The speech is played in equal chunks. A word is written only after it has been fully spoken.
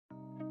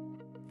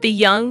The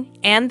Young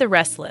and the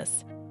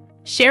Restless.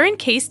 Sharon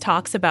Case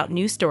talks about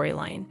new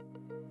storyline.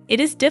 It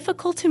is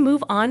difficult to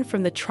move on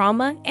from the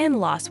trauma and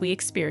loss we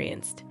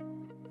experienced.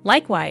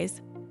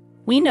 Likewise,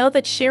 we know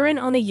that Sharon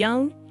on The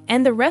Young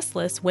and the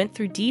Restless went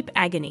through deep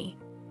agony.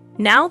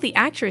 Now the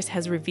actress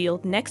has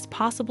revealed next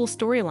possible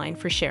storyline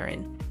for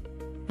Sharon.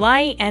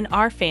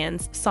 Y&R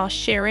fans saw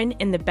Sharon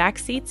in the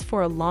backseats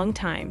for a long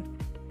time.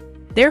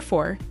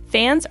 Therefore,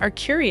 fans are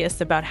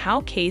curious about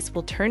how Case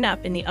will turn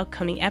up in the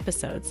upcoming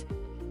episodes.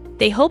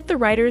 They hope the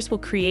writers will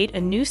create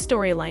a new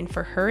storyline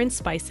for her and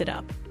spice it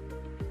up.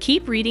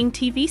 Keep reading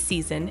TV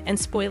season and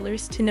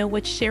spoilers to know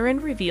what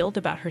Sharon revealed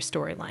about her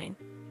storyline.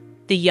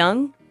 The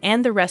Young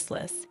and the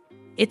Restless.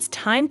 It's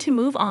time to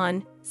move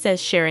on,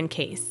 says Sharon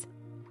Case.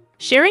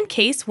 Sharon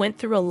Case went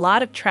through a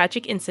lot of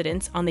tragic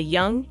incidents on The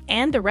Young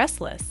and the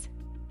Restless.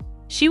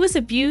 She was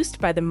abused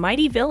by the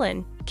mighty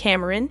villain,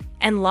 Cameron,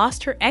 and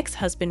lost her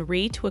ex-husband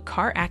Reed to a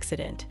car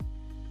accident.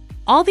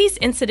 All these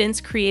incidents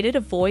created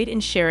a void in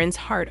Sharon's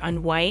heart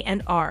on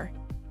Y&R,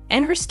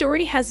 and her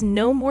story has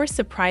no more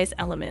surprise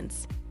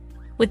elements.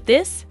 With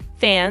this,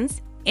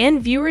 fans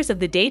and viewers of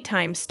the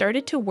daytime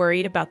started to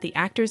worry about the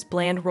actor's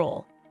bland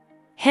role.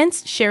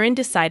 Hence, Sharon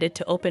decided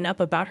to open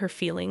up about her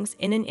feelings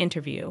in an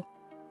interview.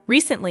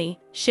 Recently,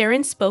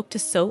 Sharon spoke to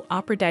Soap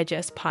Opera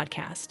Digest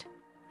podcast.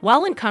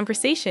 While in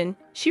conversation,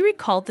 she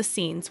recalled the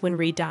scenes when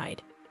Reed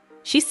died.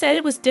 She said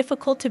it was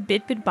difficult to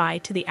bid goodbye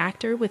to the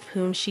actor with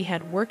whom she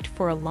had worked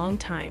for a long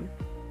time.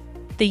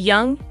 The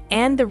Young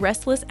and the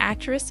Restless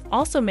actress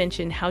also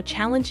mentioned how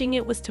challenging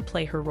it was to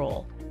play her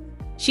role.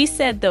 She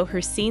said though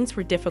her scenes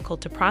were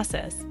difficult to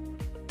process,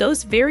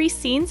 those very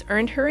scenes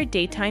earned her a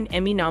Daytime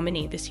Emmy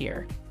nominee this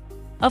year.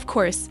 Of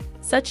course,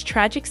 such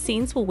tragic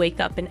scenes will wake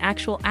up an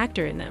actual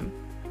actor in them.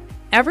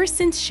 Ever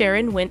since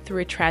Sharon went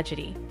through a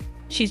tragedy,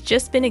 she's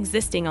just been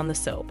existing on the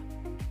soap.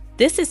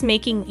 This is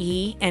making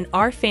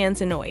Y&R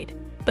fans annoyed,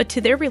 but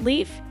to their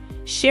relief,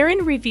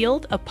 Sharon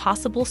revealed a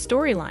possible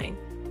storyline.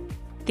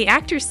 The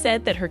actor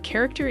said that her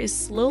character is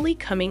slowly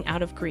coming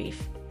out of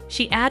grief.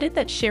 She added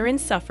that Sharon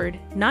suffered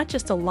not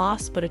just a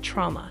loss but a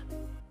trauma.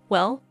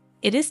 Well,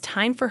 it is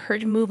time for her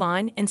to move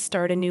on and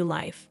start a new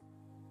life.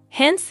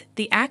 Hence,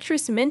 the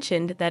actress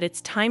mentioned that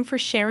it's time for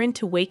Sharon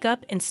to wake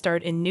up and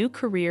start a new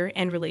career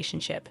and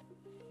relationship.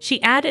 She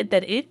added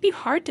that it'd be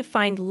hard to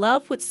find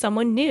love with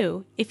someone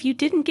new if you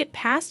didn't get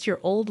past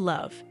your old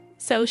love.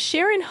 So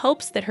Sharon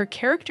hopes that her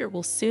character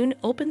will soon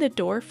open the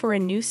door for a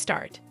new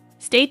start.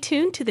 Stay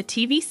tuned to the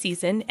TV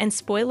season and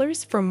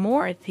spoilers for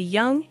more The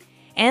Young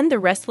and the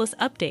Restless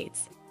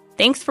updates.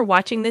 Thanks for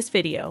watching this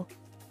video.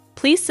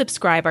 Please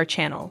subscribe our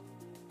channel.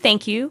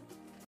 Thank you.